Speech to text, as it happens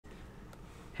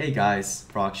Hey guys,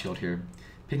 Rockshield here.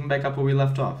 Picking back up where we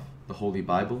left off, the Holy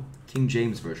Bible, King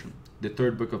James Version, the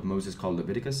third book of Moses called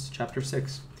Leviticus, chapter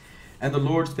 6. And the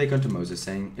Lord spake unto Moses,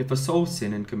 saying, If a soul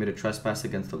sin and commit a trespass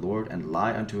against the Lord, and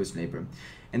lie unto his neighbor,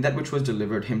 in that which was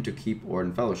delivered him to keep, or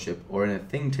in fellowship, or in a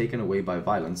thing taken away by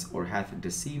violence, or hath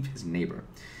deceived his neighbor,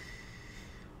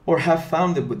 or hath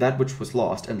found that which was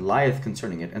lost, and lieth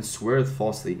concerning it, and sweareth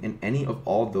falsely in any of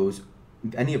all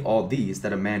these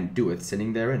that a man doeth,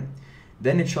 sinning therein,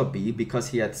 then it shall be, because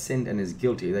he hath sinned and is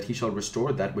guilty, that he shall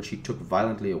restore that which he took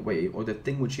violently away, or the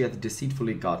thing which he hath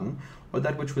deceitfully gotten, or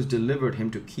that which was delivered him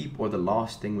to keep, or the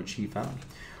lost thing which he found,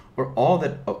 or all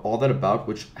that about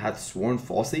which hath sworn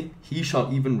falsely, he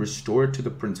shall even restore it to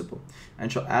the principal,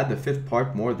 and shall add the fifth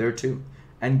part more thereto,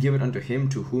 and give it unto him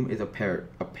to whom it appertaineth,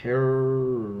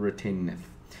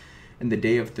 in the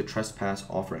day of the trespass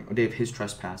offering, or day of his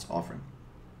trespass offering.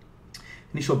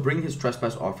 And he shall bring his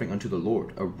trespass offering unto the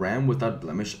Lord, a ram without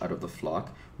blemish out of the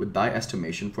flock, with thy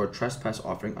estimation, for a trespass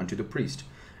offering unto the priest.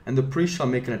 And the priest shall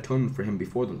make an atonement for him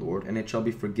before the Lord, and it shall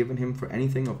be forgiven him for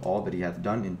anything of all that he hath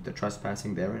done in the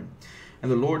trespassing therein.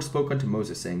 And the Lord spoke unto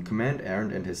Moses, saying, Command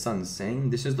Aaron and his sons,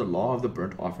 saying, This is the law of the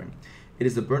burnt offering. It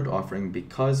is the burnt offering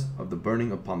because of the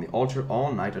burning upon the altar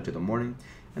all night unto the morning,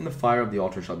 and the fire of the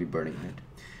altar shall be burning in it.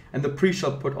 And the priest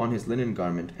shall put on his linen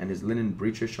garment, and his linen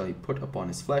breeches shall he put upon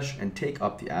his flesh, and take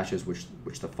up the ashes which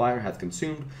the fire hath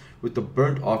consumed, with the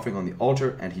burnt offering on the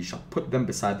altar, and he shall put them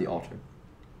beside the altar.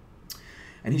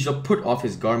 And he shall put off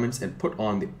his garments, and put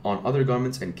on other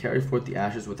garments, and carry forth the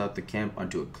ashes without the camp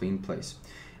unto a clean place.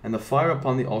 And the fire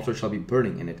upon the altar shall be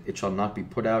burning in it, it shall not be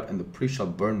put out, and the priest shall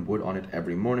burn wood on it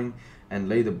every morning, and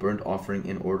lay the burnt offering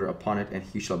in order upon it, and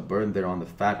he shall burn thereon the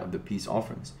fat of the peace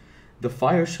offerings. The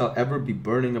fire shall ever be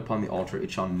burning upon the altar,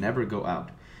 it shall never go out.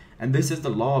 And this is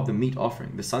the law of the meat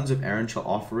offering. The sons of Aaron shall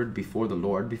offer it before the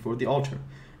Lord, before the altar.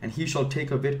 And he shall take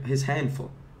of it his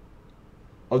handful,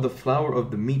 of the flour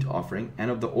of the meat offering, and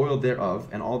of the oil thereof,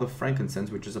 and all the frankincense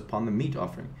which is upon the meat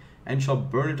offering, and shall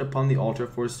burn it upon the altar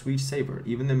for a sweet savour,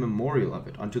 even the memorial of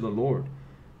it, unto the Lord.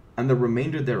 And the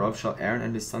remainder thereof shall Aaron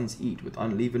and his sons eat. With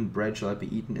unleavened bread shall it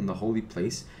be eaten in the holy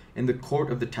place. In the court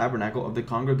of the tabernacle of the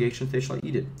congregations they shall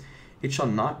eat it. It shall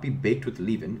not be baked with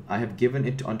leaven. I have given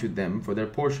it unto them for their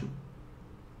portion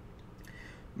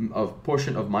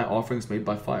of my offerings made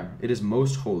by fire. It is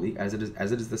most holy, as it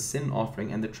is the sin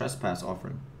offering and the trespass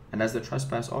offering, and as the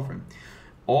trespass offering.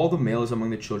 All the males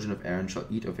among the children of Aaron shall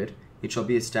eat of it. It shall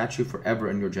be a statute forever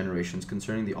in your generations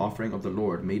concerning the offering of the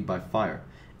Lord made by fire.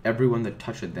 Everyone that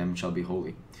toucheth them shall be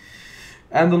holy.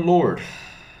 And the Lord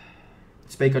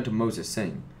spake unto Moses,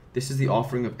 saying, This is the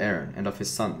offering of Aaron and of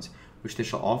his sons, which they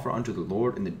shall offer unto the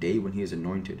Lord in the day when he is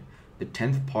anointed, the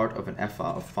 10th part of an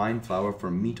ephah of fine flour for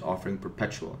a meat offering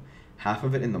perpetual, half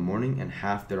of it in the morning, and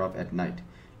half thereof at night.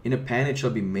 In a pan it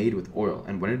shall be made with oil,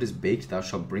 and when it is baked thou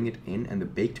shalt bring it in, and the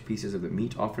baked pieces of the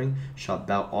meat offering shalt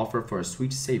thou offer for a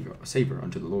sweet savour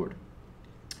unto the Lord.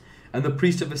 And the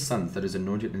priest of his sons that is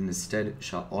anointed in his stead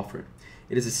shall offer it.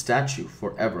 It is a statute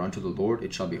forever unto the Lord,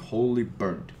 it shall be wholly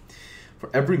burnt.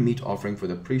 For every meat offering for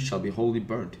the priest shall be wholly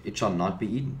burnt, it shall not be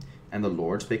eaten. And the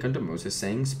Lord spake unto Moses,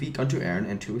 saying, Speak unto Aaron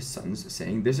and to his sons,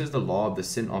 saying, This is the law of the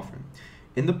sin offering.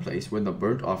 In the place where the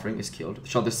burnt offering is killed,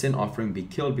 shall the sin offering be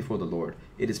killed before the Lord.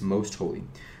 It is most holy.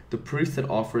 The priest that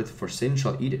offereth for sin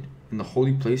shall eat it. In the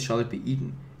holy place shall it be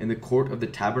eaten, in the court of the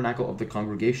tabernacle of the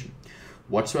congregation.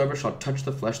 Whatsoever shall touch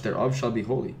the flesh thereof shall be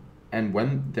holy. And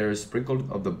when there is sprinkled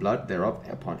of the blood thereof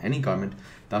upon any garment,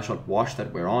 thou shalt wash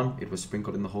that whereon it was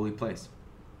sprinkled in the holy place.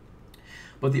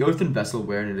 But the earthen vessel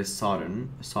wherein it is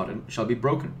sodden shall be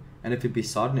broken, and if it be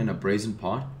sodden in a brazen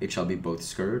pot, it shall be both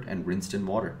scoured and rinsed in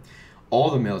water.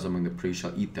 All the males among the priests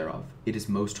shall eat thereof. It is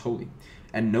most holy.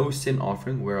 And no sin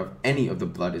offering whereof any of the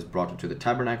blood is brought into the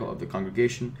tabernacle of the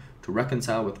congregation, to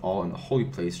reconcile with all in the holy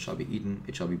place, shall be eaten.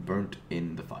 It shall be burnt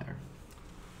in the fire.